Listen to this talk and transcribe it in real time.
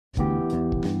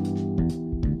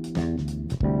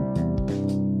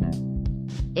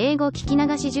英語聞き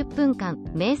流し10分間、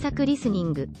名作リスニ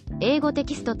ング、英語テ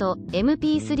キストと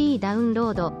MP3 ダウン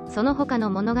ロード、その他の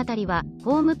物語は、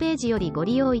ホームページよりご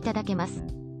利用いただけます。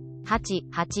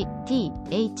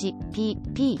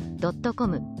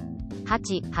88thpp.com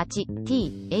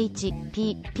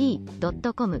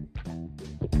 88thpp.com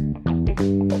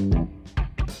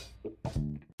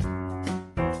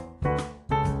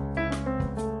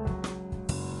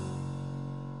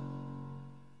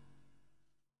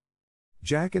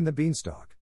Jack and the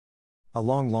Beanstalk. A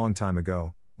long, long time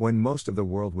ago, when most of the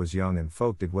world was young and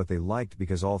folk did what they liked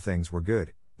because all things were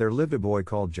good, there lived a boy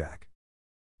called Jack.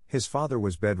 His father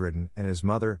was bedridden, and his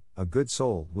mother, a good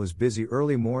soul, was busy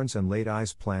early morns and late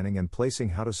eyes planning and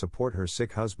placing how to support her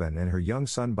sick husband and her young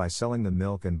son by selling the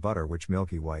milk and butter which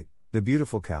Milky White, the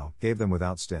beautiful cow, gave them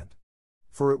without stint.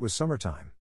 For it was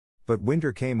summertime. But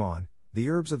winter came on, the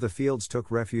herbs of the fields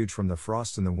took refuge from the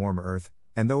frost in the warm earth,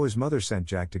 and though his mother sent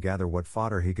Jack to gather what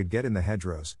fodder he could get in the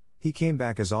hedgerows, he came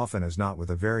back as often as not with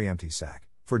a very empty sack,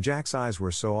 for Jack's eyes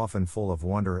were so often full of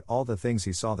wonder at all the things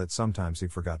he saw that sometimes he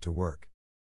forgot to work.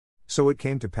 So it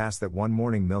came to pass that one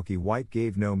morning Milky White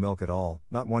gave no milk at all,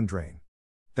 not one drain.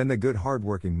 Then the good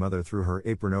hard-working mother threw her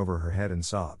apron over her head and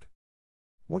sobbed.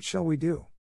 "What shall we do?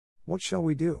 What shall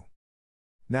we do?"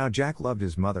 Now Jack loved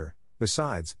his mother,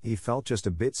 besides, he felt just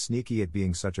a bit sneaky at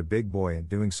being such a big boy and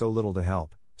doing so little to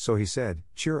help. So he said,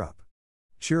 "Cheer up.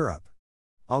 Cheer up.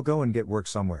 I'll go and get work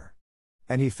somewhere."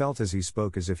 And he felt as he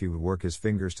spoke as if he would work his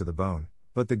fingers to the bone,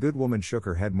 but the good woman shook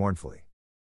her head mournfully.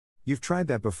 "You've tried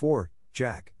that before,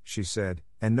 Jack," she said,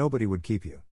 "and nobody would keep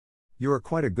you. You are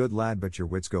quite a good lad, but your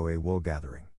wits go wool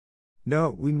gathering. No,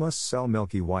 we must sell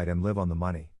Milky White and live on the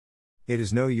money. It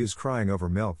is no use crying over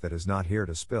milk that is not here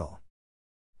to spill."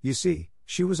 You see,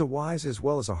 she was a wise as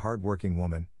well as a hard-working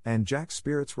woman, and Jack's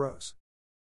spirits rose.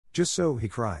 "Just so," he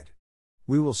cried.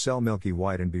 "We will sell Milky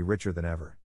White and be richer than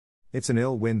ever. It's an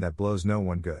ill wind that blows no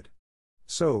one good.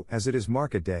 So, as it is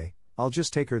market day, I'll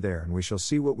just take her there and we shall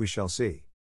see what we shall see."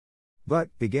 "But,"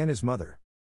 began his mother.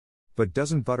 "But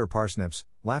doesn't butter parsnips,"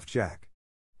 laughed Jack.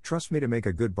 "Trust me to make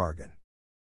a good bargain."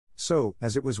 So,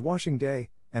 as it was washing day,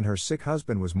 and her sick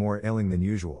husband was more ailing than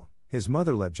usual, his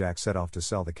mother let Jack set off to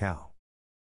sell the cow.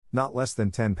 "Not less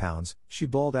than 10 pounds, she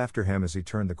bawled after him as he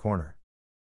turned the corner.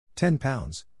 10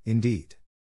 pounds, indeed.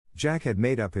 Jack had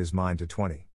made up his mind to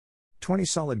 20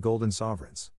 solid golden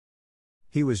sovereigns.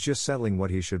 He was just settling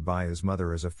what he should buy his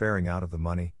mother as a faring out of the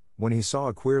money, when he saw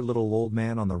a queer little old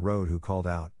man on the road who called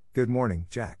out, "Good morning,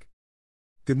 Jack."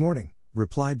 "Good morning,"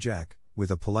 replied Jack, with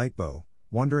a polite bow,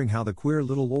 wondering how the queer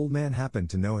little old man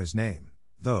happened to know his name,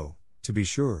 though, to be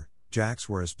sure, Jack's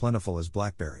were as plentiful as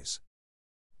blackberries.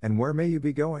 "And where may you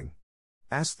be going?"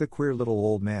 asked the queer little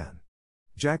old man.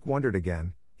 Jack wondered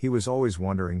again. He was always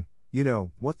wondering,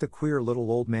 what the queer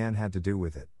little old man had to do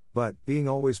with it, but, being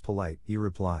always polite, he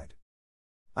replied,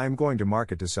 "I am going to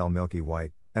market to sell Milky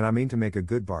White, and I mean to make a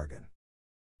good bargain."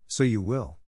 "So you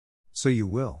will. So you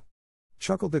will,"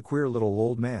 chuckled the queer little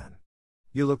old man.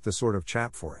 "You look the sort of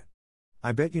chap for it.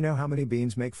 I bet you know how many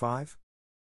beans make 5?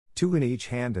 2 in each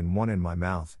hand and 1 in my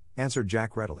mouth," answered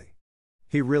Jack readily.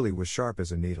 He really was sharp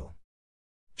as a needle.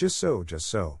 Just so,"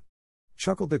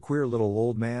 chuckled the queer little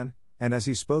old man, and as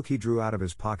he spoke he drew out of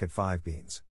his pocket 5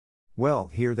 beans. "Well,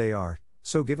 here they are,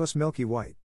 so give us Milky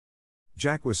White."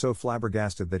 Jack was so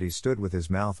flabbergasted that he stood with his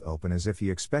mouth open as if he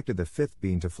expected the 5th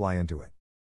bean to fly into it.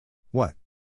 "What?"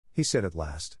 he said at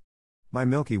last. "My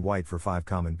Milky White for 5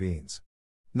 common beans.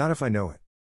 Not if I know it."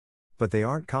 "But they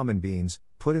aren't common beans,"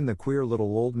 put in the queer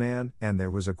little old man, and there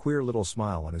was a queer little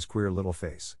smile on his queer little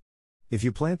face. "If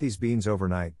you plant these beans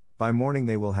overnight, by morning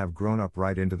they will have grown up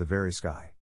right into the very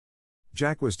sky."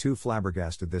 Jack was too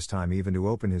flabbergasted this time even to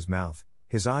open his mouth.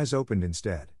 His eyes opened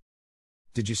instead.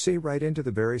 "Did you say right into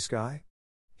the very sky?"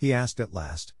 he asked at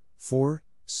last, for,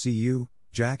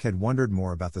 Jack had wondered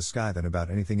more about the sky than about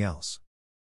anything else.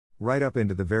 "Right up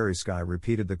into the very sky,"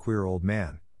 repeated the queer old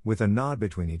man, with a nod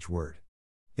between each word.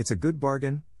 "It's a good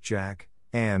bargain, Jack,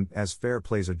 and, as fair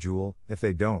plays a jewel, if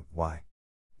they don't, why,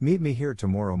 meet me here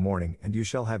tomorrow morning and you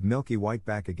shall have Milky White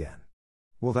back again.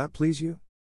 Will that please you?"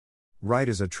 "Right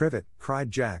as a trivet," cried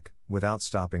Jack, without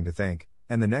stopping to think,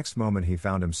 and the next moment he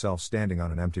found himself standing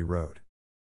on an empty road.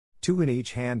 2 in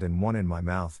each hand and 1 in my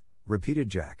mouth," repeated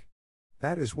Jack.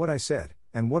 "That is what I said,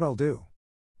 and what I'll do.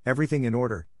 Everything in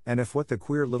order, and if what the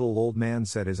queer little old man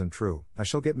said isn't true, I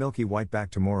shall get Milky White back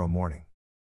tomorrow morning."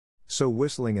 So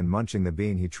whistling and munching the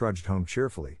bean he trudged home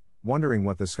cheerfully, wondering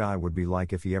what the sky would be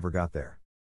like if he ever got there.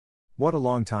 "What a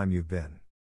long time you've been!"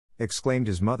 exclaimed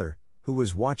his mother, who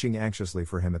was watching anxiously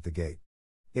for him at the gate.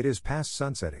 "It is past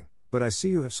sunsetting, but I see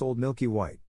you have sold Milky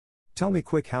White. Tell me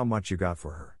quick how much you got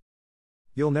for her."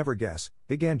 You'll never guess,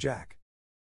 began Jack.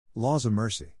 Laws o'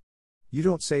 mercy. You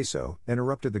don't say so,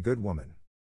 interrupted the good woman.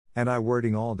 And I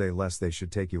wording all day lest they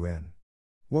should take you in.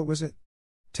 What was it?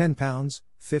 10 pounds,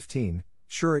 15,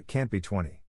 sure it can't be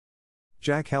 20.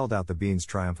 Jack held out the beans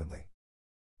triumphantly.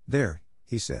 There,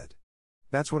 he said.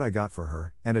 That's what I got for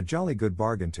her, and a jolly good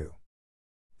bargain too.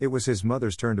 It was his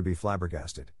mother's turn to be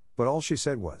flabbergasted, but all she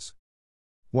said was,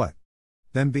 What?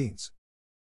 Them beans?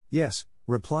 Yes,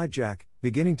 replied Jack,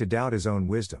 beginning to doubt his own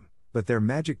wisdom, but they're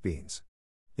magic beans.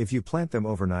 If you plant them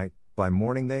overnight, by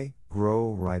morning they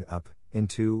grow right up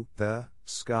into the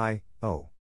sky. Oh.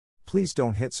 Please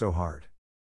don't hit so hard.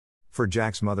 For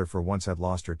Jack's mother for once had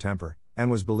lost her temper, and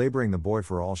was belaboring the boy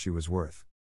for all she was worth.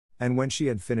 And when she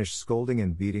had finished scolding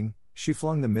and beating, she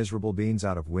flung the miserable beans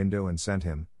out of window and sent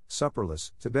him,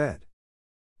 supperless, to bed.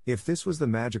 If this was the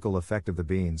magical effect of the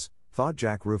beans, thought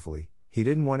Jack ruefully, he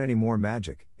didn't want any more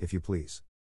magic, if you please.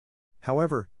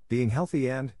 However, being healthy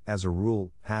and, as a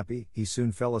rule, happy, he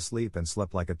soon fell asleep and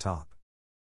slept like a top.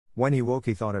 When he woke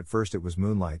he thought at first it was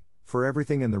moonlight, for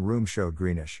everything in the room showed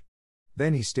greenish.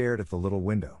 Then he stared at the little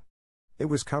window. It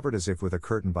was covered as if with a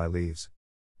curtain by leaves.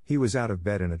 He was out of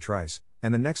bed in a trice,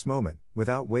 and the next moment,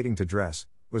 without waiting to dress,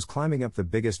 was climbing up the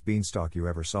biggest beanstalk you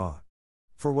ever saw.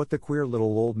 For what the queer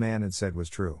little old man had said was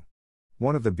true.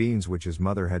 One of the beans which his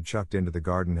mother had chucked into the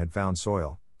garden had found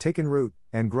soil, taken root,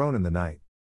 and grown in the night.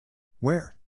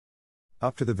 Where?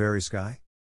 Up to the very sky?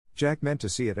 Jack meant to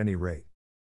see at any rate.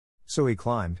 So he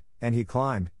climbed, and he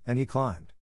climbed, and he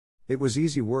climbed. It was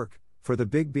easy work, for the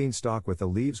big beanstalk with the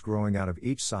leaves growing out of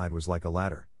each side was like a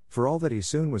ladder, for all that he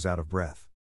soon was out of breath.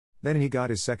 Then he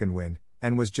got his second wind,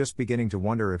 and was just beginning to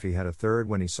wonder if he had a third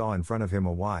when he saw in front of him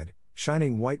a wide,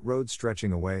 shining white road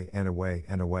stretching away and away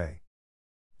and away.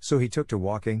 So he took to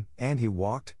walking, and he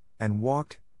walked, and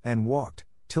walked, and walked,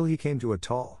 till he came to a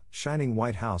tall, shining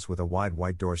white house with a wide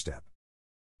white doorstep.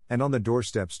 And on the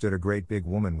doorstep stood a great big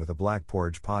woman with a black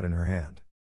porridge pot in her hand.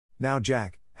 Now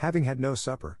Jack, having had no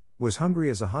supper, was hungry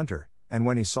as a hunter, and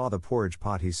when he saw the porridge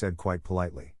pot he said quite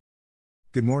politely,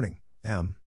 Good morning,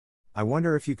 I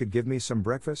wonder if you could give me some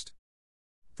breakfast?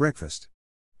 Breakfast?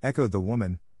 Echoed the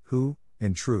woman, who,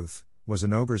 in truth, was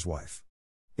an ogre's wife.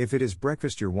 If it is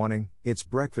breakfast you're wanting, it's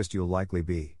breakfast you'll likely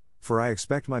be, for I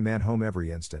expect my man home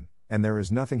every instant, and there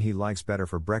is nothing he likes better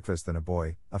for breakfast than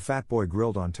a fat boy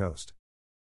grilled on toast.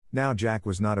 Now Jack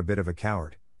was not a bit of a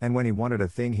coward, and when he wanted a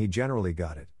thing he generally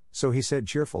got it, so he said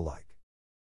cheerful like,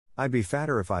 I'd be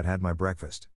fatter if I'd had my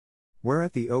breakfast.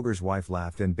 Whereat the ogre's wife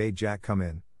laughed and bade Jack come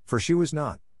in, for she was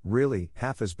not, really,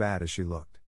 half as bad as she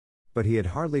looked. But he had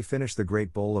hardly finished the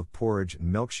great bowl of porridge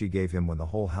and milk she gave him when the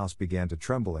whole house began to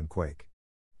tremble and quake.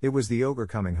 It was the ogre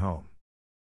coming home.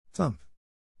 Thump!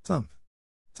 Thump!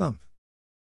 Thump!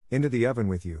 Into the oven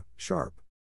with you, sharp!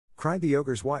 Cried the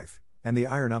ogre's wife, and the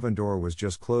iron oven door was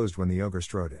just closed when the ogre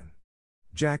strode in.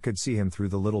 Jack could see him through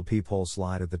the little peephole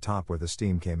slide at the top where the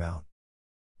steam came out.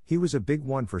 He was a big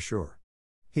one for sure.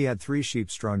 He had 3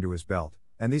 sheep strung to his belt,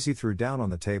 and these he threw down on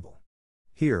the table.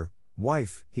 Here,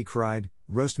 wife, he cried,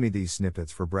 roast me these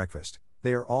snippets for breakfast,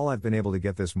 they are all I've been able to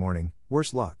get this morning,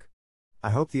 worse luck.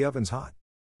 I hope the oven's hot.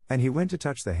 And he went to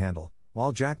touch the handle,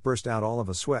 while Jack burst out all of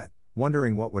a sweat,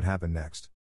 wondering what would happen next.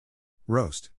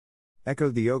 Roast!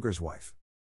 Echoed the ogre's wife.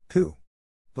 Pooh!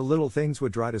 The little things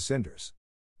would dry to cinders.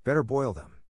 Better boil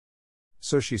them.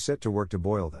 So she set to work to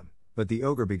boil them, but the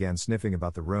ogre began sniffing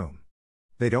about the room.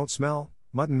 They don't smell,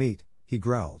 mutton meat, he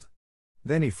growled.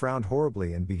 Then he frowned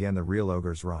horribly and began the real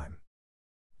ogre's rhyme.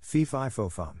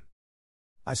 Fee-fi-fo-fum.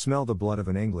 I smell the blood of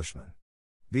an Englishman.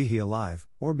 Be he alive,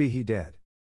 or be he dead.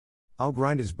 I'll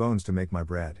grind his bones to make my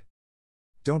bread.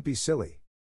 Don't be silly,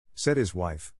 said his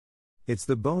wife. It's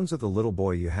the bones of the little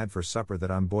boy you had for supper that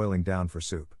I'm boiling down for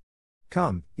soup.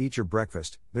 Come, eat your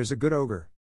breakfast, there's a good ogre.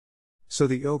 So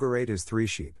the ogre ate his 3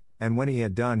 sheep, and when he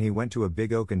had done he went to a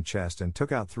big oaken chest and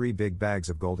took out 3 big bags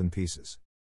of golden pieces.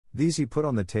 These he put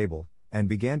on the table, and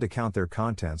began to count their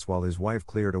contents while his wife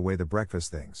cleared away the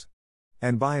breakfast things.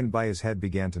 And by his head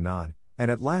began to nod,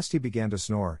 and at last he began to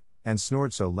snore, and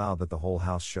snored so loud that the whole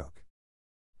house shook.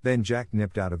 Then Jack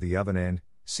nipped out of the oven and,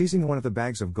 seizing one of the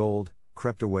bags of gold,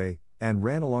 crept away, and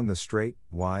ran along the straight,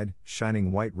 wide,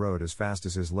 shining white road as fast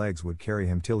as his legs would carry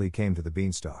him till he came to the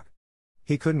beanstalk.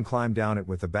 He couldn't climb down it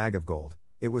with the bag of gold,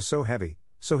 it was so heavy,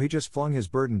 so he just flung his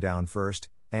burden down first,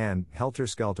 and,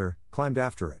 helter-skelter, climbed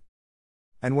after it.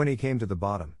 And when he came to the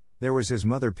bottom, there was his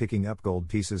mother picking up gold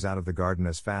pieces out of the garden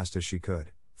as fast as she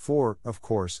could, for, of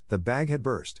course, the bag had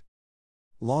burst.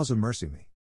 Laws o' mercy me,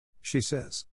 she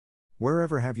says.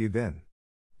 Wherever have you been?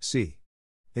 See.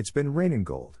 It's been raining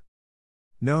gold.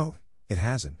 No, it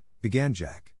hasn't, began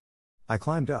Jack. I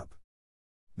climbed up.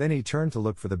 Then he turned to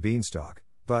look for the beanstalk,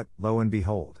 but, lo and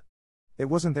behold, it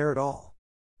wasn't there at all.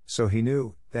 So he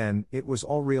knew, then, it was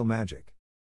all real magic.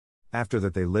 After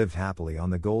that they lived happily on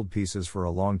the gold pieces for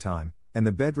a long time, and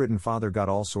the bedridden father got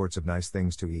all sorts of nice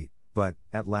things to eat, but,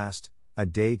 at last, a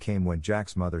day came when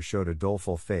Jack's mother showed a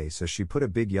doleful face as she put a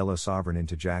big yellow sovereign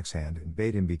into Jack's hand and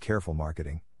bade him be careful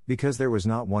marketing, because there was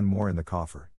not one more in the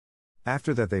coffer.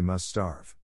 After that they must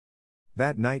starve.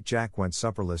 That night Jack went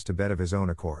supperless to bed of his own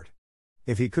accord.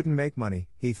 If he couldn't make money,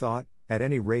 he thought, at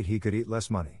any rate he could eat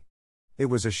less money. It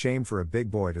was a shame for a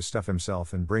big boy to stuff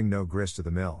himself and bring no grist to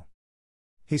the mill.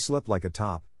 He slept like a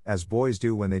top, as boys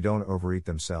do when they don't overeat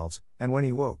themselves, and when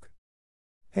he woke,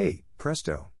 hey,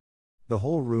 presto! The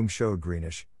whole room showed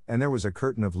greenish, and there was a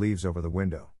curtain of leaves over the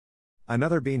window.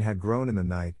 Another bean had grown in the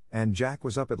night, and Jack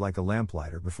was up it like a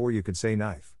lamplighter before you could say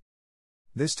knife.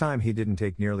 This time he didn't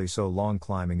take nearly so long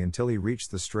climbing until he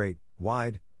reached the straight,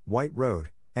 wide, white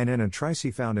road, and in a trice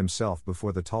he found himself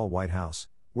before the tall white house,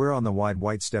 where on the wide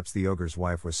white steps the ogre's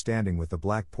wife was standing with the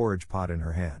black porridge pot in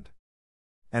her hand.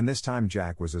 And this time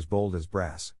Jack was as bold as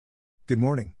brass. "Good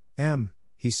morning, Em,"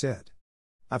 he said.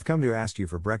 "I've come to ask you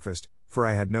for breakfast, for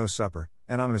I had no supper,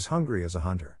 and I'm as hungry as a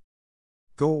hunter."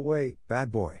 "Go away,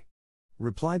 bad boy,"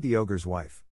 replied the ogre's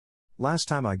wife. "Last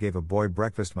time I gave a boy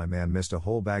breakfast my man missed a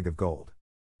whole bag of gold.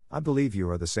 I believe you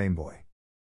are the same boy."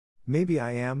 "Maybe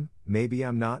I am, maybe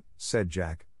I'm not," said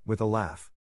Jack, with a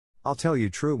laugh. "I'll tell you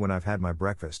true when I've had my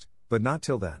breakfast, but not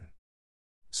till then."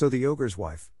 So the ogre's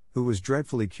wife, who was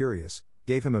dreadfully curious,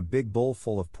 gave him a big bowl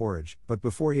full of porridge, but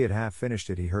before he had half finished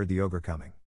it he heard the ogre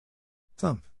coming.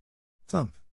 Thump!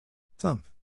 Thump! Thump!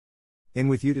 "In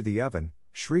with you to the oven,"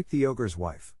 shrieked the ogre's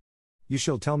wife. "You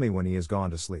shall tell me when he is gone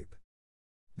to sleep."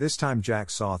 This time Jack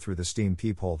saw through the steam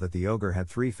peephole that the ogre had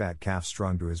 3 fat calves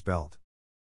strung to his belt.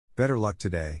 "Better luck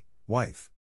today,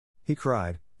 wife," he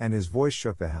cried, and his voice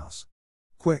shook the house.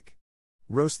 "Quick!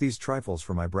 Roast these trifles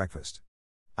for my breakfast.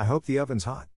 I hope the oven's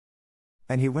hot."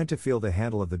 And he went to feel the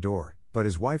handle of the door, but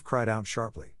his wife cried out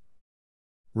sharply.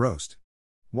 "Roast?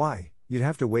 Why, you'd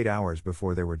have to wait hours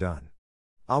before they were done.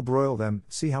 I'll broil them,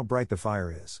 see how bright the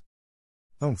fire is."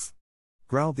 "Umph!"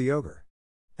 growled the ogre.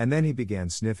 And then he began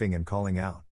sniffing and calling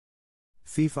out.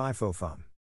 "Fee-fi-fo-fum.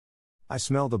 I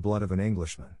smell the blood of an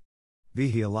Englishman. Be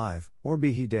he alive, or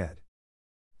be he dead.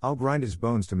 I'll grind his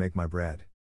bones to make my bread."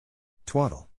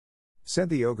 "Twaddle," said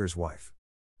the ogre's wife.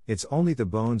 "It's only the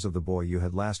bones of the boy you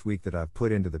had last week that I've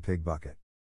put into the pig bucket."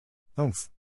 "Umph,"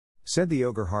 said the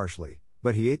ogre harshly,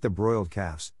 but he ate the broiled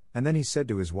calves, and then he said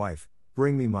to his wife,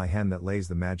 "Bring me my hen that lays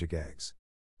the magic eggs.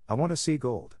 I want to see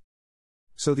gold."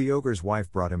 So the ogre's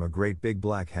wife brought him a great big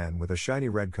black hen with a shiny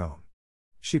red comb.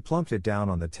 She plumped it down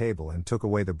on the table and took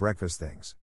away the breakfast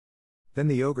things. Then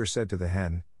the ogre said to the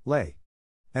hen, "Lay."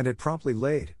 And it promptly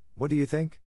laid, what do you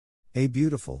think? A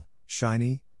beautiful,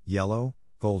 shiny, yellow,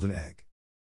 golden egg.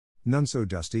 "None so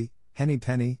dusty, henny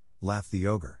penny," laughed the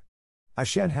ogre. "I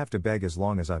shan't have to beg as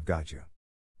long as I've got you."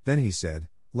 Then he said,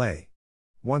 "Lay."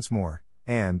 Once more,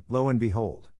 and, lo and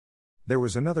behold, there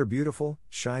was another beautiful,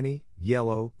 shiny,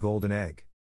 yellow, golden egg.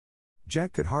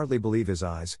 Jack could hardly believe his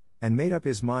eyes, and made up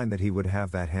his mind that he would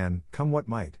have that hen, come what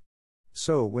might.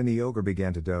 So, when the ogre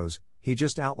began to doze, he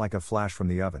just out like a flash from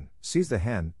the oven, seized the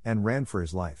hen, and ran for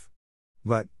his life.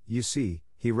 But, you see,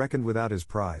 he reckoned without his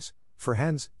prize, for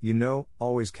hens, you know,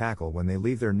 always cackle when they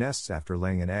leave their nests after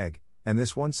laying an egg, and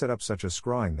this one set up such a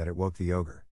scrawling that it woke the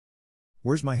ogre.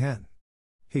 "Where's my hen?"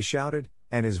 he shouted,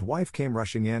 and his wife came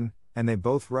rushing in, and they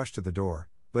both rushed to the door,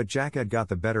 but Jack had got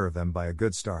the better of them by a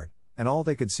good start, and all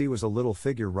they could see was a little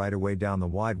figure right away down the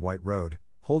wide white road,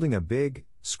 holding a big,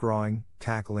 scrawling,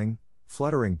 cackling,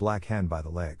 fluttering black hen by the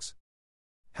legs.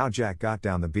 How Jack got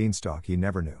down the beanstalk he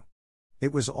never knew.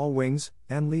 It was all wings,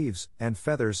 and leaves, and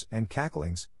feathers, and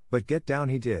cacklings, but get down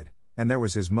he did, and there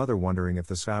was his mother wondering if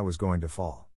the sky was going to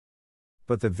fall.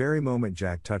 But the very moment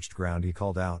Jack touched ground he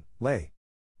called out, "Lay!"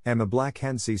 And the black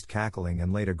hen ceased cackling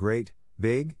and laid a great,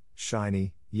 big,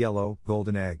 shiny, yellow,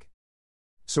 golden egg.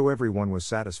 So everyone was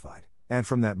satisfied, and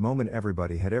from that moment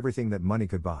everybody had everything that money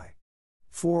could buy.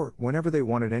 For, whenever they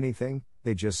wanted anything,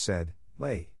 they just said,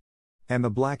 "Lay." And the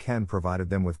black hen provided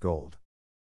them with gold.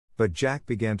 But Jack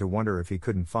began to wonder if he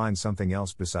couldn't find something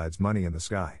else besides money in the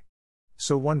sky.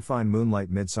 So one fine moonlight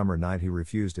midsummer night he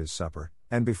refused his supper,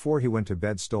 and before he went to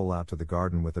bed stole out to the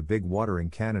garden with a big watering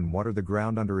can and watered the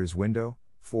ground under his window,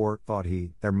 for, thought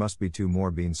he, there must be 2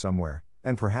 more beans somewhere,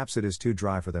 and perhaps it is too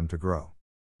dry for them to grow.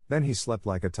 Then he slept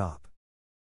like a top.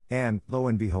 And, lo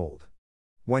and behold,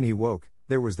 when he woke,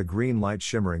 there was the green light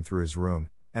shimmering through his room,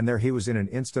 and there he was in an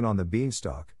instant on the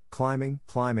beanstalk, climbing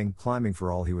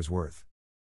for all he was worth.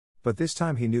 But this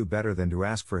time he knew better than to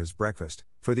ask for his breakfast,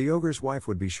 for the ogre's wife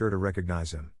would be sure to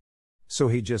recognize him. So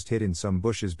he just hid in some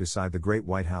bushes beside the great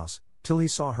white house, till he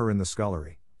saw her in the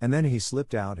scullery, and then he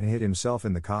slipped out and hid himself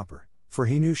in the copper, for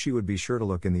he knew she would be sure to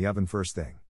look in the oven first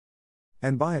thing.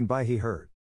 And by he heard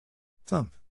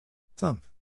thump, thump,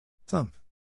 thump.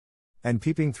 And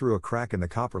peeping through a crack in the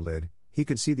copper lid, he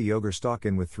could see the ogre stalk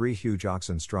in with 3 huge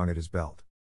oxen strung at his belt.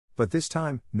 But this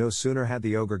time, no sooner had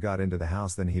the ogre got into the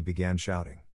house than he began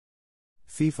shouting.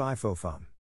 Fee-fi-fo-fum.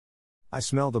 I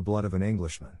smell the blood of an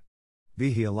Englishman.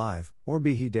 Be he alive, or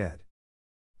be he dead.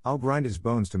 I'll grind his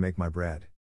bones to make my bread.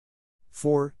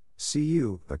 For, see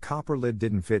you, the copper lid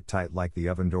didn't fit tight like the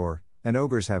oven door, and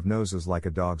ogres have noses like a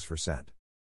dog's for scent.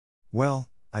 Well,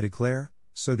 I declare,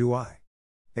 so do I,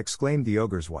 exclaimed the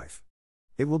ogre's wife.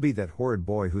 It will be that horrid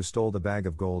boy who stole the bag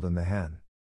of gold and the hen.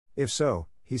 If so,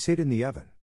 he's hid in the oven.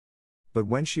 But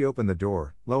when she opened the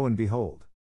door, lo and behold,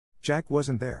 Jack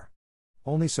wasn't there.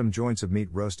 Only some joints of meat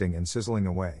roasting and sizzling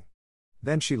away.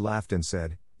 Then she laughed and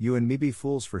said, You and me be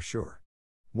fools for sure.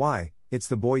 Why, it's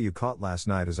the boy you caught last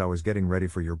night as I was getting ready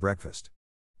for your breakfast.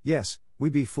 Yes, we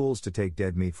be fools to take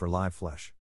dead meat for live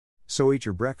flesh. So eat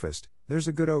your breakfast, there's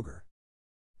a good ogre.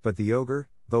 But the ogre,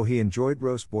 though he enjoyed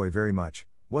roast boy very much,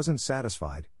 wasn't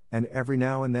satisfied, and every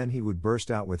now and then he would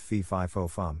burst out with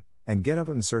fee-fi-fo-fum, and get up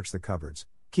and search the cupboards,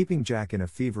 keeping Jack in a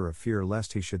fever of fear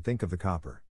lest he should think of the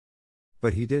copper.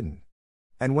 But he didn't.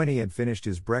 And when he had finished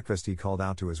his breakfast he called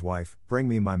out to his wife, Bring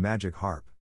me my magic harp.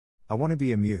 I want to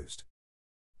be amused.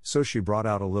 So she brought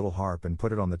out a little harp and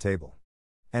put it on the table.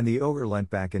 And the ogre leant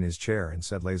back in his chair and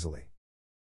said lazily,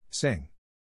 Sing.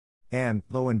 And,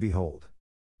 lo and behold,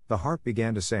 the harp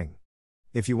began to sing.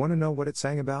 If you want to know what it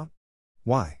sang about?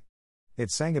 Why,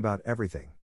 it sang about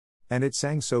everything. And it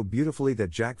sang so beautifully that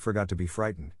Jack forgot to be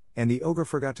frightened, and the ogre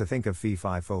forgot to think of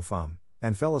fee-fi-fo-fum,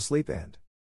 and fell asleep and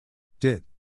did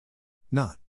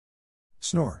not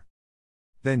snore.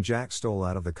 Then Jack stole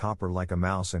out of the copper like a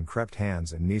mouse and crept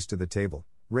hands and knees to the table,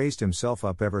 raised himself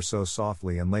up ever so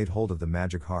softly and laid hold of the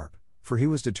magic harp, for he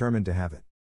was determined to have it.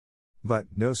 But,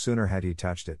 no sooner had he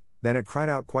touched it, than it cried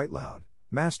out quite loud,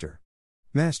 Master!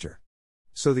 Master!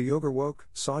 So the ogre woke,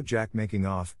 saw Jack making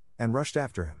off, and rushed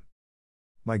after him.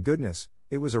 My goodness,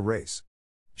 it was a race.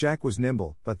 Jack was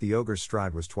nimble, but the ogre's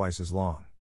stride was twice as long.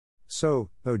 So,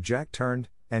 though Jack turned,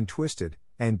 and twisted,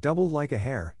 and doubled like a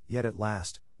hare, yet at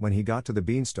last, when he got to the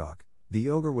beanstalk, the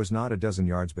ogre was not a dozen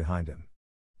yards behind him.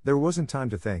 There wasn't time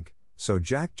to think, so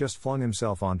Jack just flung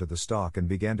himself onto the stalk and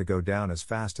began to go down as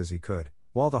fast as he could,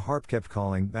 while the harp kept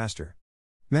calling, Master!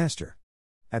 Master!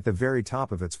 At the very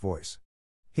top of its voice.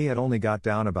 He had only got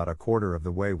down about a quarter of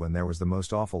the way when there was the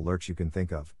most awful lurch you can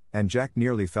think of, and Jack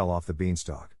nearly fell off the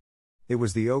beanstalk. It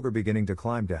was the ogre beginning to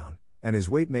climb down, and his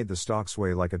weight made the stalk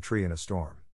sway like a tree in a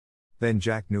storm. Then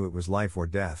Jack knew it was life or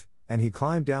death, and he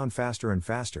climbed down faster and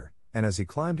faster, and as he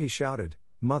climbed he shouted,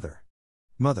 Mother!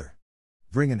 Mother!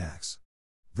 Bring an axe!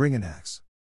 Bring an axe!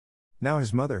 Now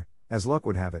his mother, as luck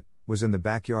would have it, was in the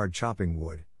backyard chopping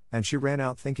wood, and she ran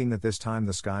out thinking that this time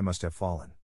the sky must have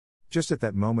fallen. Just at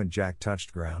that moment Jack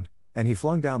touched ground, and he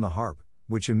flung down the harp,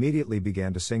 which immediately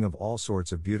began to sing of all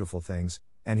sorts of beautiful things,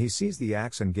 and he seized the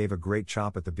axe and gave a great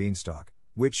chop at the beanstalk,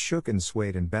 which shook and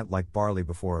swayed and bent like barley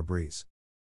before a breeze.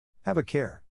 Have a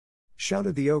care!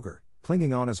 Shouted the ogre,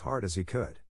 clinging on as hard as he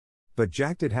could. But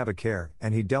Jack did have a care,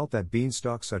 and he dealt that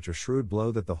beanstalk such a shrewd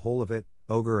blow that the whole of it,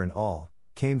 ogre and all,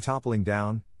 came toppling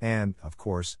down, and, of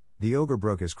course, the ogre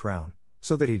broke his crown,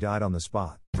 so that he died on the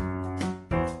spot.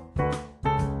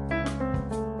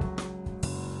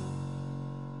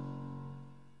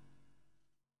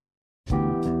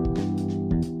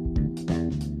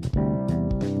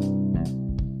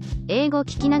英語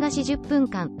聞き流し10分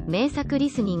間、名作リ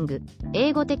スニング、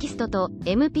英語テキストと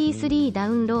MP3 ダ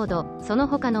ウンロード、その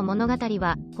他の物語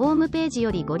は、ホームページ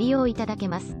よりご利用いただけ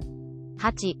ます。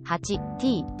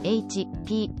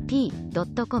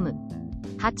88thpp.com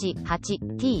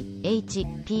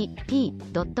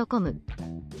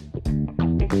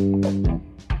 88thpp.com